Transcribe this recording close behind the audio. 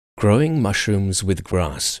growing mushrooms with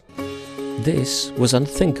grass. This was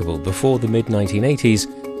unthinkable before the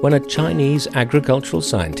mid-1980s when a Chinese agricultural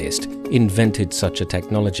scientist invented such a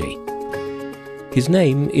technology. His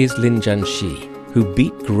name is Lin Zhanxi, who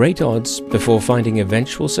beat great odds before finding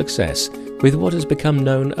eventual success with what has become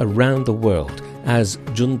known around the world as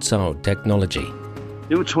Juncao technology.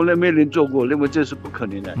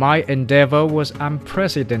 My endeavor was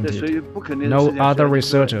unprecedented. No other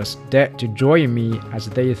researchers dared to join me as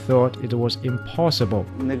they thought it was impossible.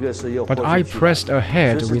 But I pressed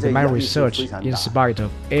ahead with my research in spite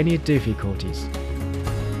of any difficulties.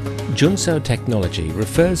 Juncao technology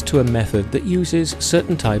refers to a method that uses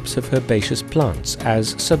certain types of herbaceous plants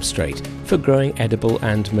as substrate for growing edible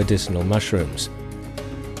and medicinal mushrooms.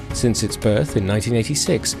 Since its birth in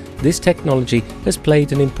 1986, this technology has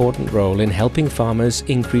played an important role in helping farmers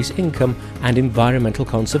increase income and environmental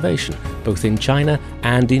conservation, both in China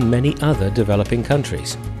and in many other developing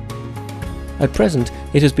countries. At present,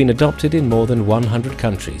 it has been adopted in more than 100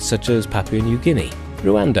 countries such as Papua New Guinea,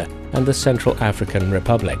 Rwanda, and the Central African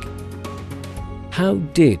Republic. How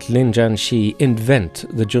did Lin Zhanxi invent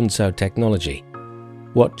the Juncao technology?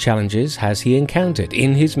 What challenges has he encountered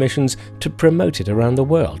in his missions to promote it around the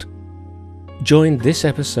world? Join this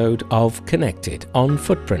episode of Connected on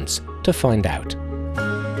Footprints to find out.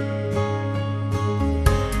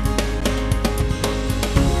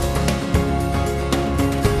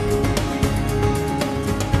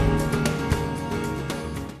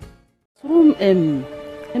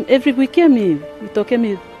 Every weekend,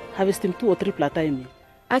 we harvesting 2 or 3 plata.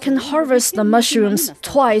 I can harvest the mushrooms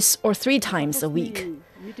twice or 3 times a week.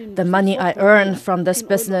 The money I earn from this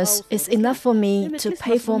business is enough for me to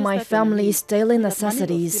pay for my family's daily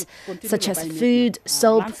necessities, such as food,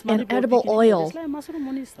 soap, and edible oil.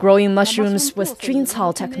 Growing mushrooms with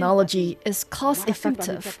Juncao technology is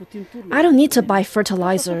cost-effective. I don't need to buy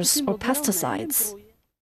fertilizers or pesticides.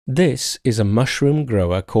 This is a mushroom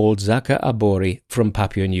grower called Zaka Abori from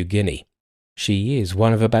Papua New Guinea. She is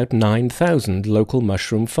one of about 9,000 local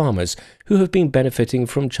mushroom farmers who have been benefiting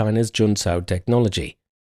from China's Juncao technology.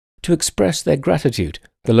 To express their gratitude,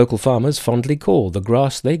 the local farmers fondly call the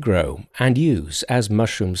grass they grow and use as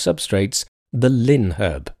mushroom substrates the Lin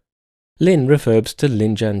herb. Lin refers to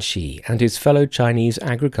Lin Zhanxi and his fellow Chinese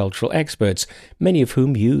agricultural experts, many of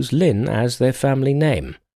whom use Lin as their family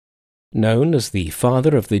name. Known as the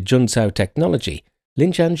father of the Juncao technology,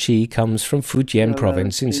 Lin Zhanxi comes from Fujian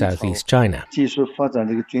province in southeast China.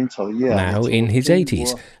 Now in his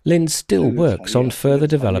 80s, Lin still works on further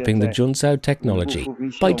developing the Juncao technology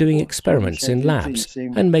by doing experiments in labs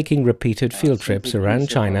and making repeated field trips around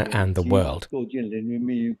China and the world.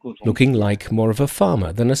 Looking like more of a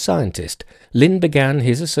farmer than a scientist, Lin began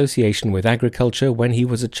his association with agriculture when he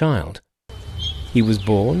was a child. He was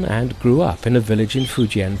born and grew up in a village in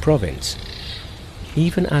Fujian province.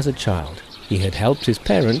 Even as a child, he had helped his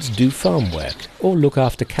parents do farm work or look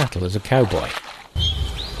after cattle as a cowboy.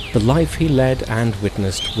 The life he led and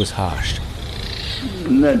witnessed was harsh.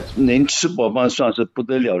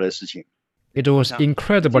 It was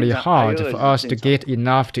incredibly hard for us to get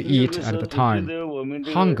enough to eat at the time.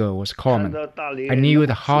 Hunger was common. I knew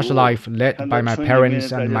the harsh life led by my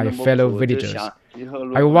parents and my fellow villagers.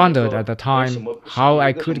 I wondered at the time how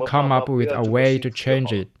I could come up with a way to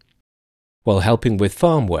change it. While helping with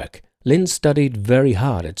farm work, Lin studied very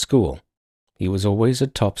hard at school. He was always a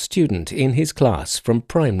top student in his class from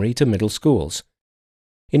primary to middle schools.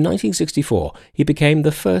 In 1964, he became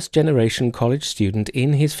the first-generation college student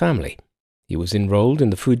in his family. He was enrolled in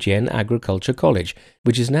the Fujian Agriculture College,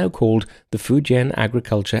 which is now called the Fujian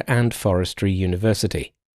Agriculture and Forestry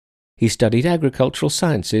University. He studied agricultural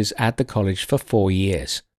sciences at the college for 4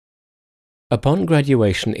 years. Upon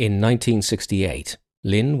graduation in 1968,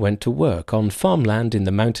 Lin went to work on farmland in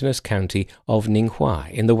the mountainous county of Ninghua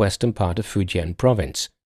in the western part of Fujian province.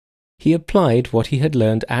 He applied what he had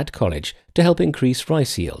learned at college to help increase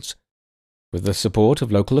rice yields. With the support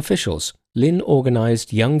of local officials, Lin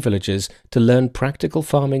organized young villagers to learn practical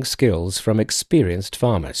farming skills from experienced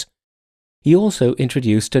farmers. He also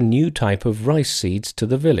introduced a new type of rice seeds to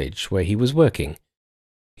the village where he was working.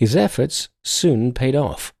 His efforts soon paid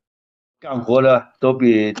off.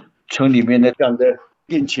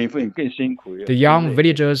 The young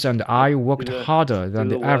villagers and I worked harder than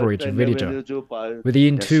the average villager.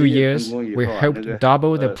 Within 2 years, we helped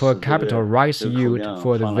double the per capita rice yield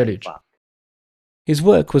for the village. His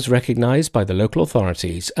work was recognized by the local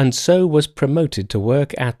authorities and so was promoted to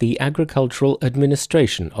work at the Agricultural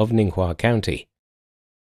Administration of Ninghua County.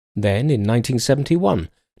 Then, in 1971,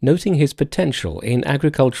 noting his potential in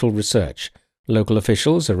agricultural research, Local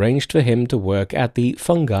officials arranged for him to work at the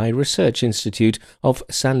Fungi Research Institute of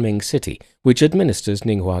Sanming City, which administers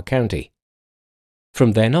Ninghua County.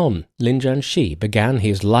 From then on, Lin Zhanxi began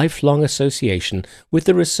his lifelong association with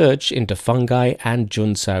the research into fungi and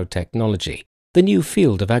Juncao technology, the new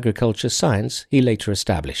field of agriculture science he later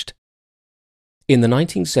established. In the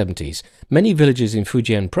 1970s, many villages in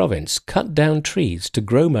Fujian province cut down trees to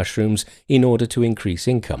grow mushrooms in order to increase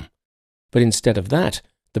income. But instead of that,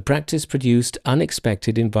 the practice produced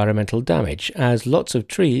unexpected environmental damage as lots of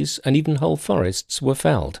trees and even whole forests were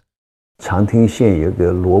felled. In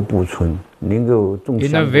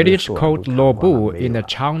a village called Luobu in the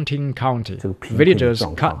Changting County, villagers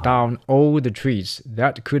cut down all the trees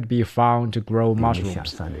that could be found to grow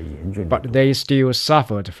mushrooms, but they still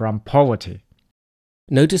suffered from poverty.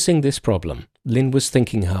 Noticing this problem, Lin was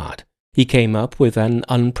thinking hard. He came up with an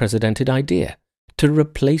unprecedented idea: to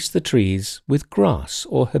replace the trees with grass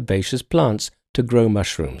or herbaceous plants to grow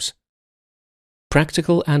mushrooms.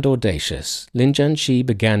 Practical and audacious, Lin Zhanxi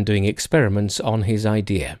began doing experiments on his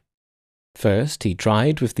idea. First, he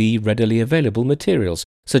tried with the readily available materials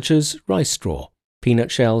such as rice straw,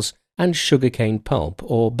 peanut shells, and sugarcane pulp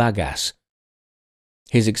or bagasse.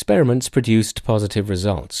 His experiments produced positive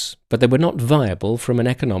results, but they were not viable from an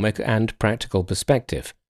economic and practical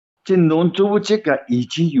perspective.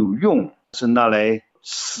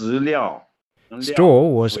 Straw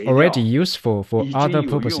was already useful for other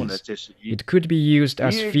purposes. It could be used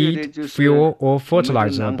as feed, fuel, or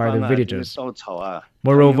fertilizer by the villagers.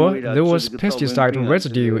 Moreover, there was pesticide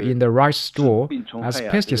residue in the rice straw, as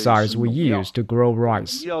pesticides were used to grow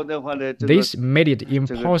rice. This made it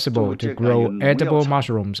impossible to grow edible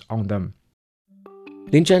mushrooms on them.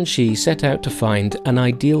 Lin Zhanxi set out to find an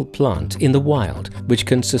ideal plant in the wild which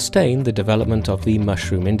can sustain the development of the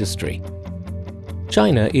mushroom industry.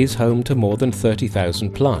 China is home to more than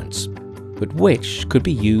 30,000 plants, but which could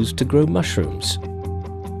be used to grow mushrooms?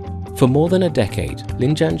 For more than a decade,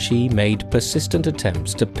 Lin Zhanxi made persistent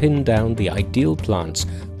attempts to pin down the ideal plants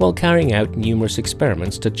while carrying out numerous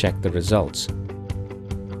experiments to check the results.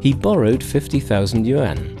 He borrowed 50,000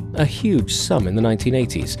 yuan, a huge sum in the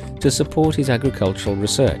 1980s, to support his agricultural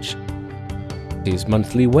research. His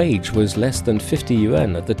monthly wage was less than 50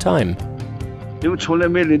 yuan at the time.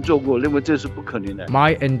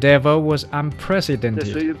 My endeavor was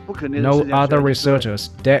unprecedented. No other researchers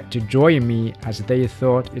dared to join me as they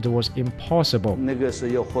thought it was impossible.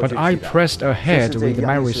 But I pressed ahead with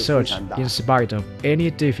my research in spite of any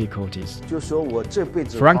difficulties.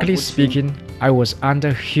 Frankly speaking, I was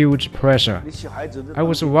under huge pressure. I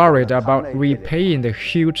was worried about repaying the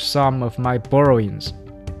huge sum of my borrowings.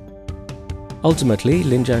 Ultimately,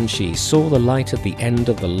 Lin Zhanxi saw the light at the end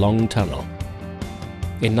of the long tunnel.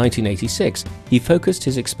 In 1986, he focused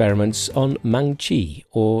his experiments on mangqi,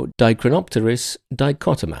 or Dicronopteris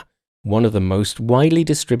dichotoma, one of the most widely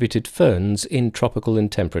distributed ferns in tropical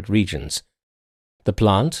and temperate regions. The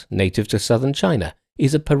plant, native to southern China,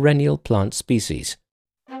 is a perennial plant species.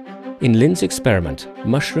 In Lin's experiment,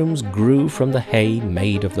 mushrooms grew from the hay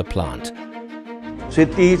made of the plant.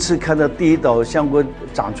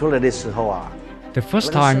 The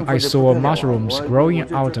first time I saw mushrooms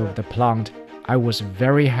growing out of the plant, I was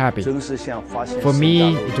very happy. For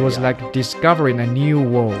me, it was like discovering a new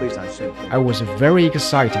world. I was very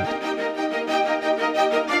excited.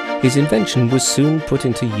 His invention was soon put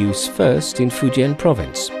into use first in Fujian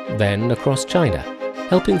province, then across China,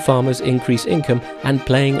 helping farmers increase income and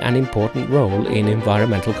playing an important role in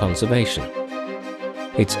environmental conservation.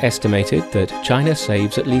 It's estimated that China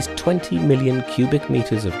saves at least 20 million cubic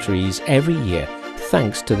meters of trees every year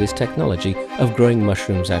thanks to this technology of growing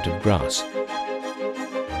mushrooms out of grass.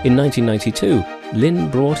 In 1992, Lin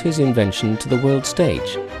brought his invention to the world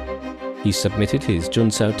stage. He submitted his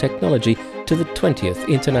Juncao technology to the 20th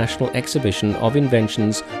International Exhibition of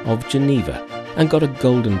Inventions of Geneva and got a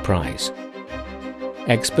golden prize.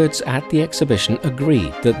 Experts at the exhibition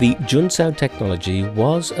agreed that the Juncao technology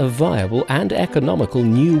was a viable and economical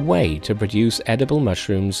new way to produce edible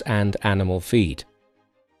mushrooms and animal feed.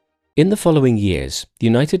 In the following years, the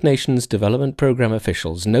United Nations Development Programme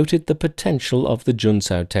officials noted the potential of the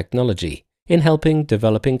Juncao technology in helping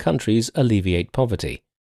developing countries alleviate poverty.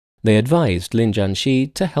 They advised Lin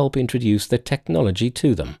Zhanxi to help introduce the technology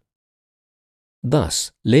to them.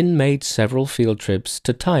 Thus, Lin made several field trips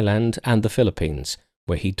to Thailand and the Philippines,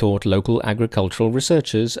 where he taught local agricultural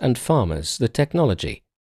researchers and farmers the technology.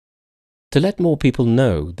 To let more people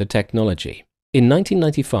know the technology, in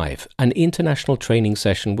 1995, an international training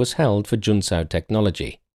session was held for Juncao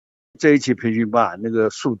technology.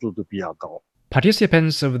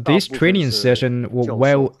 Participants of this training session were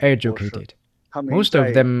well educated. Most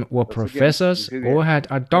of them were professors or had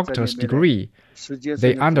a doctor's degree.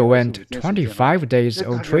 They underwent 25 days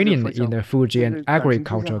of training in the Fujian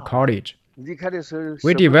Agricultural College.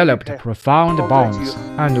 We developed profound bonds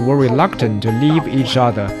and were reluctant to leave each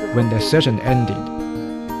other when the session ended.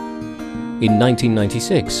 In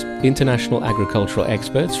 1996, international agricultural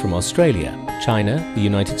experts from Australia, China, the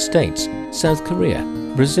United States, South Korea,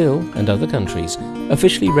 Brazil and other countries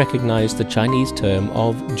officially recognized the Chinese term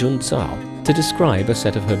of Juncao to describe a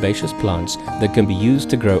set of herbaceous plants that can be used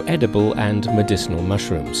to grow edible and medicinal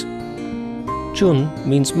mushrooms. Jun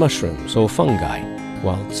means mushrooms or fungi,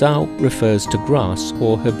 while Zhao refers to grass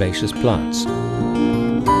or herbaceous plants.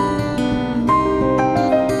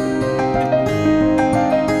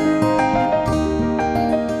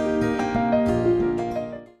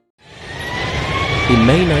 In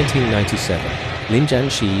May 1997, Lin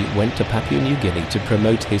Zhanxi went to Papua New Guinea to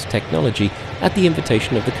promote his technology at the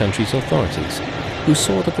invitation of the country's authorities, who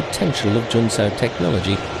saw the potential of Juncao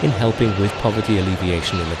technology in helping with poverty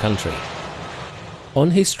alleviation in the country.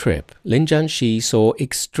 On his trip, Lin Zhanxi saw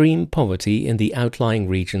extreme poverty in the outlying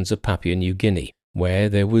regions of Papua New Guinea, where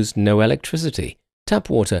there was no electricity, tap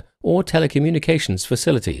water or telecommunications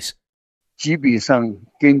facilities.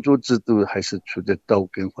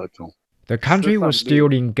 The country was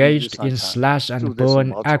still engaged in slash and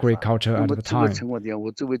burn agriculture at the time.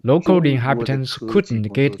 Local inhabitants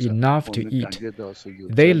couldn't get enough to eat.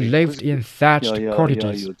 They lived in thatched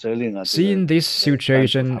cottages. Seeing this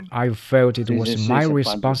situation, I felt it was my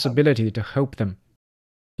responsibility to help them.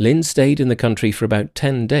 Lin stayed in the country for about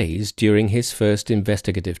 10 days during his first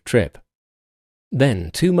investigative trip.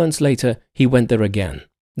 Then, 2 months later, he went there again.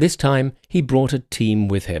 This time, he brought a team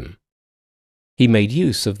with him. He made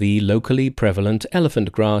use of the locally prevalent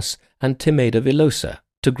elephant grass and Timeda villosa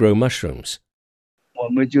to grow mushrooms.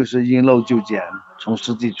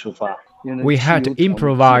 We had to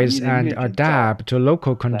improvise and adapt to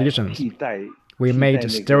local conditions. We made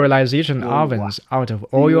sterilization ovens out of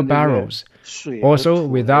oil barrels. Also,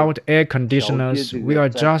 without air conditioners, we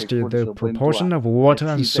adjusted the proportion of water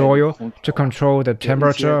and soil to control the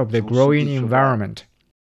temperature of the growing environment.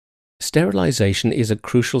 Sterilization is a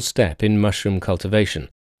crucial step in mushroom cultivation,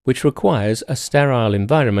 which requires a sterile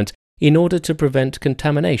environment in order to prevent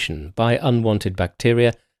contamination by unwanted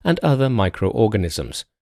bacteria and other microorganisms.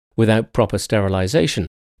 Without proper sterilization,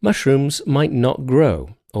 mushrooms might not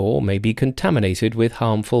grow or may be contaminated with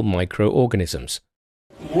harmful microorganisms.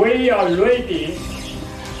 We are ready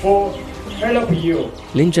for help you.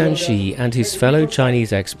 Lin Zhanxi and his fellow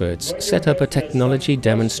Chinese experts set up a technology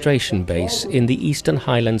demonstration base in the Eastern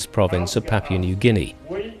Highlands province of Papua New Guinea,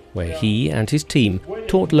 where he and his team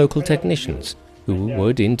taught local technicians, who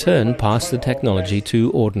would in turn pass the technology to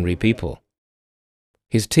ordinary people.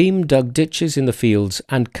 His team dug ditches in the fields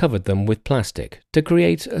and covered them with plastic to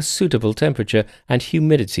create a suitable temperature and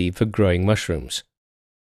humidity for growing mushrooms.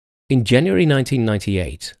 In January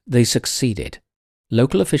 1998, they succeeded.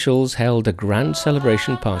 Local officials held a grand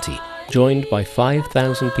celebration party, joined by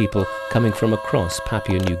 5,000 people coming from across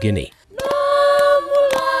Papua New Guinea.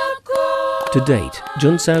 To date,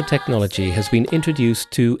 Juncao technology has been introduced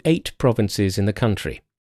to 8 provinces in the country.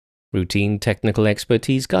 Routine technical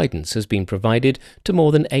expertise guidance has been provided to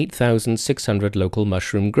more than 8,600 local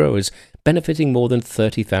mushroom growers, benefiting more than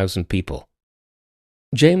 30,000 people.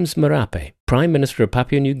 James Marape, Prime Minister of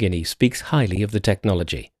Papua New Guinea, speaks highly of the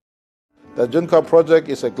technology. The Juncao project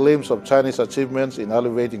is a glimpse of Chinese achievements in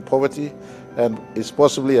alleviating poverty and is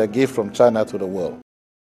possibly a gift from China to the world.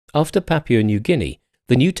 After Papua New Guinea,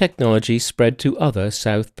 the new technology spread to other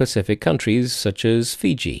South Pacific countries such as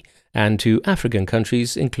Fiji and to African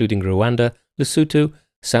countries including Rwanda, Lesotho,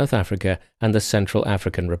 South Africa and the Central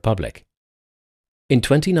African Republic. In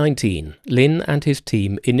 2019, Lin and his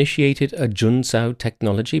team initiated a Juncao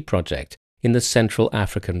technology project in the Central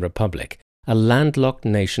African Republic, a landlocked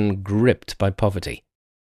nation gripped by poverty.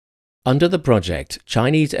 Under the project,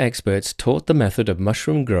 Chinese experts taught the method of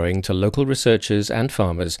mushroom growing to local researchers and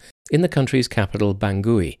farmers in the country's capital,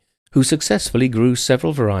 Bangui, who successfully grew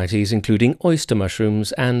several varieties including oyster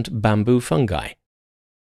mushrooms and bamboo fungi.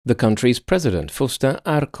 The country's president, Faustin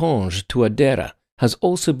Archange Touadéra, has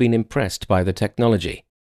also been impressed by the technology.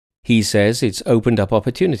 He says it's opened up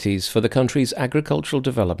opportunities for the country's agricultural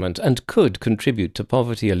development and could contribute to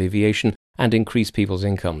poverty alleviation and increase people's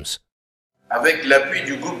incomes. Avec l'appui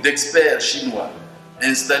du groupe d'experts chinois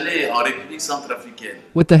installé en République centrafricaine.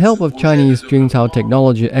 With the help of Chinese Juncao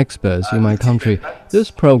technology experts in my country,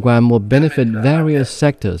 this program will benefit various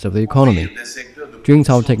sectors of the economy.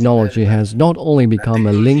 Juncao technology has not only become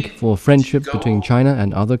a link for friendship between China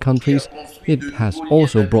and other countries, it has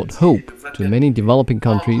also brought hope to many developing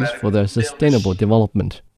countries for their sustainable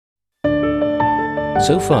development.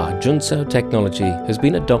 So far, Juncao technology has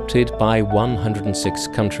been adopted by 106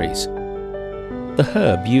 countries. The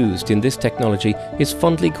herb used in this technology is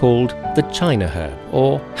fondly called the China herb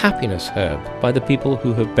or happiness herb by the people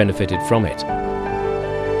who have benefited from it.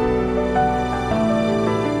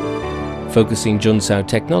 Focusing Juncao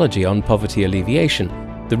technology on poverty alleviation,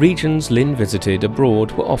 the regions Lin visited abroad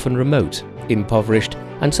were often remote, impoverished,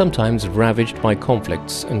 and sometimes ravaged by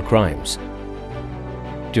conflicts and crimes.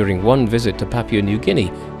 During one visit to Papua New Guinea,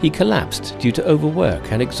 he collapsed due to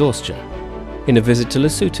overwork and exhaustion. In a visit to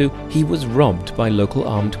Lesotho, he was robbed by local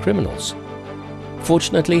armed criminals.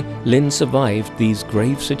 Fortunately, Lin survived these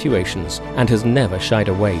grave situations and has never shied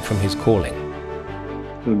away from his calling.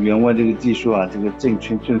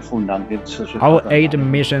 Our aid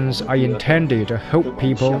missions are intended to help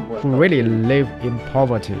people who really live in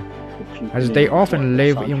poverty, as they often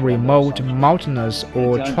live in remote, mountainous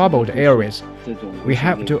or troubled areas. We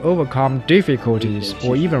have to overcome difficulties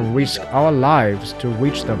or even risk our lives to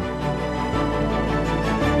reach them.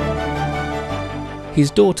 His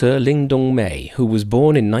daughter Lin Zhanxi, who was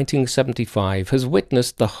born in 1975, has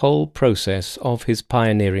witnessed the whole process of his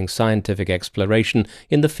pioneering scientific exploration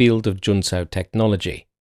in the field of Juncao technology.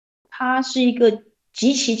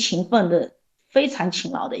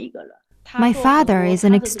 My father is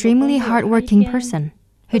an extremely hardworking person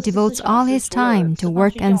who devotes all his time to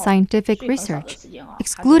work and scientific research,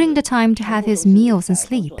 excluding the time to have his meals and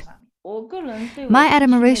sleep. My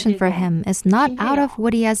admiration for him is not out of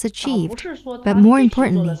what he has achieved, but more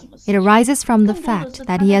importantly, it arises from the fact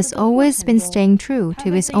that he has always been staying true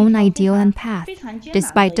to his own ideal and path,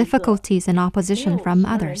 despite difficulties and opposition from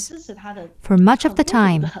others. For much of the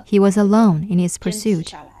time, he was alone in his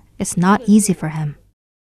pursuit. It's not easy for him.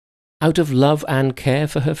 Out of love and care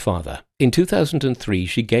for her father, in 2003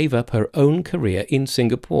 she gave up her own career in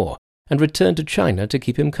Singapore and returned to China to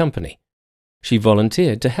keep him company. She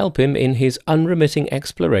volunteered to help him in his unremitting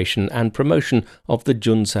exploration and promotion of the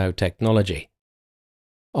Juncao technology.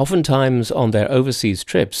 Oftentimes on their overseas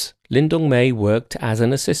trips, Lin Zhanxi worked as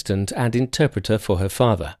an assistant and interpreter for her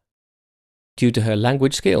father. Due to her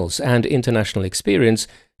language skills and international experience,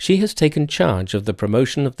 she has taken charge of the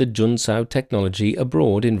promotion of the Juncao technology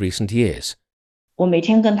abroad in recent years.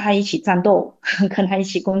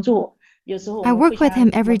 I work with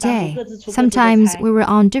him every day. Sometimes we were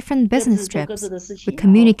on different business trips. We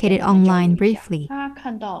communicated online briefly.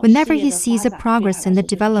 Whenever he sees a progress in the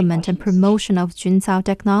development and promotion of Juncao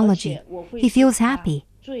technology, he feels happy.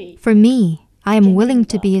 For me, I am willing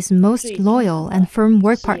to be his most loyal and firm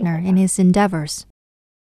work partner in his endeavors.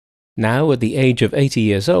 Now, at the age of 80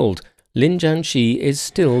 years old, Lin Zhanxi is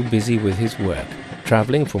still busy with his work,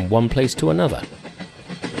 traveling from one place to another.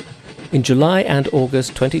 In July and August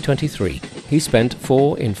 2023, he spent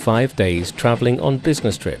 4 in 5 days traveling on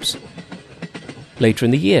business trips. Later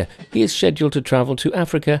in the year, he is scheduled to travel to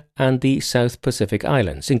Africa and the South Pacific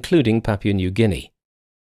Islands, including Papua New Guinea.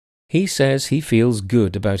 He says he feels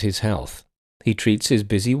good about his health. He treats his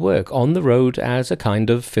busy work on the road as a kind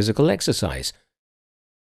of physical exercise.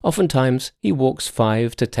 Oftentimes, he walks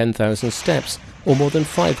 5,000 to 10,000 steps, or more than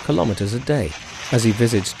 5 kilometers a day, as he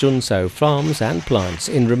visits Juncao farms and plants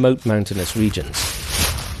in remote mountainous regions.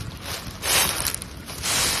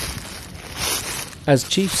 As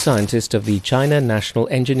chief scientist of the China National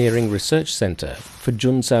Engineering Research Center for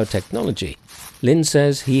Juncao Technology, Lin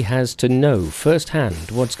says he has to know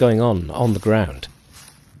firsthand what's going on the ground.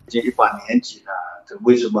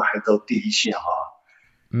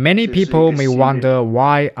 Many people may wonder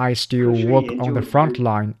why I still work on the front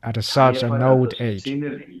line at such an old age.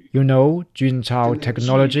 You know, Juncao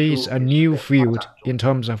technology is a new field in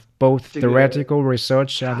terms of both theoretical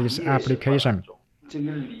research and its application.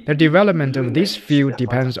 The development of this field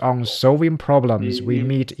depends on solving problems we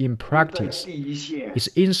meet in practice. It's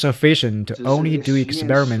insufficient to only do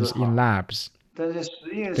experiments in labs.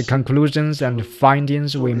 The conclusions and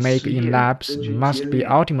findings we make in labs must be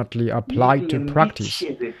ultimately applied to practice.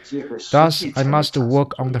 Thus, I must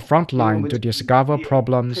work on the front line to discover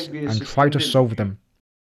problems and try to solve them.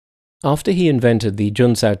 After he invented the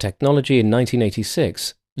Juncao technology in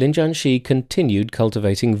 1986, Lin Zhanxi continued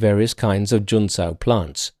cultivating various kinds of Juncao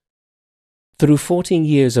plants. Through 14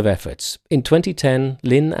 years of efforts, in 2010,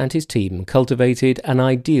 Lin and his team cultivated an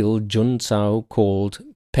ideal Juncao called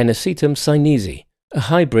Pennisetum sinensis, a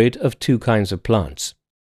hybrid of 2 kinds of plants.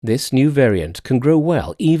 This new variant can grow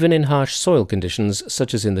well even in harsh soil conditions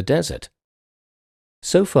such as in the desert.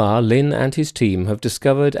 So far, Lin and his team have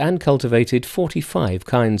discovered and cultivated 45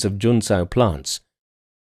 kinds of Juncao plants.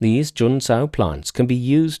 These Juncao plants can be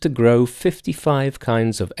used to grow 55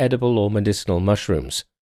 kinds of edible or medicinal mushrooms.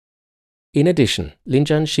 In addition, Lin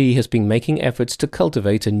Zhanxi has been making efforts to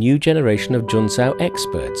cultivate a new generation of Juncao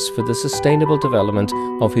experts for the sustainable development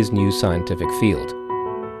of his new scientific field.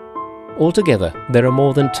 Altogether, there are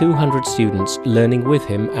more than 200 students learning with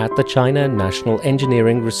him at the China National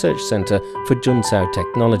Engineering Research Center for Juncao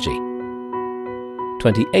Technology.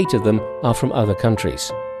 28 of them are from other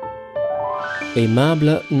countries.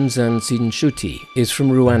 Aimable Nzanzinshuti is from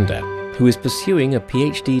Rwanda, who is pursuing a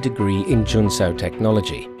PhD degree in Juncao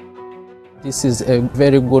technology. This is a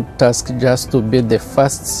very good task just to be the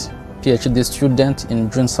first PhD student in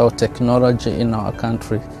Juncao technology in our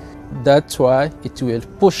country. That's why it will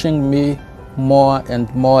pushing me more and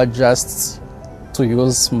more just to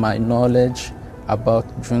use my knowledge about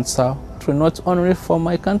Juncao, not only for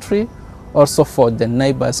my country, also for the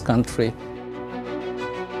neighbor's country.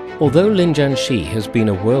 Although Lin Zhanxi has been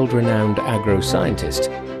a world-renowned agro-scientist,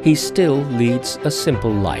 he still leads a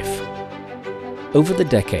simple life. Over the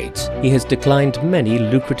decades, he has declined many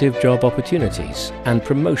lucrative job opportunities and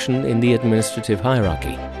promotion in the administrative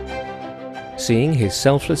hierarchy. Seeing his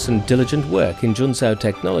selfless and diligent work in Juncao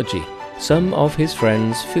technology, some of his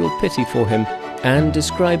friends feel pity for him and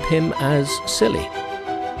describe him as silly.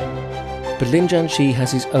 But Lin Zhanxi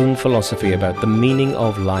has his own philosophy about the meaning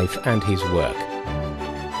of life and his work.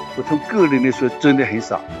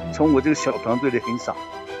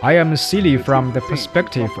 I am silly from the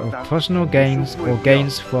perspective of personal gains or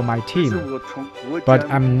gains for my team, but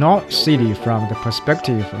I'm not silly from the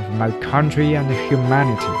perspective of my country and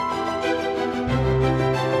humanity.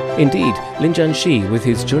 Indeed, Lin Zhanxi, with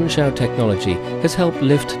his Juncao technology, has helped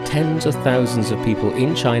lift tens of thousands of people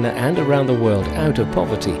in China and around the world out of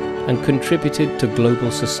poverty and contributed to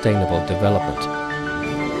global sustainable development.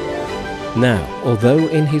 Now, although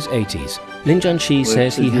in his 80s, Lin Zhanxi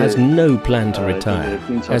says he has no plan to retire,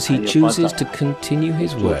 as he chooses to continue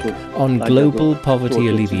his work on global poverty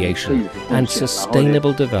alleviation and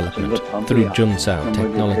sustainable development through Juncao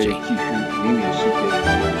technology.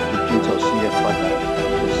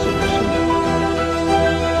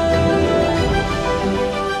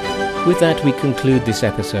 With that, we conclude this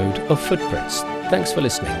episode of Footprints. Thanks for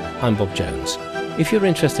listening. I'm Bob Jones. If you're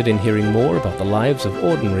interested in hearing more about the lives of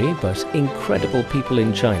ordinary but incredible people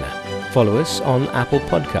in China, follow us on Apple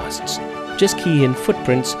Podcasts. Just key in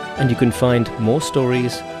Footprints and you can find more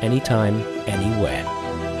stories anytime, anywhere.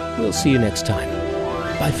 We'll see you next time.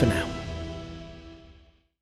 Bye for now.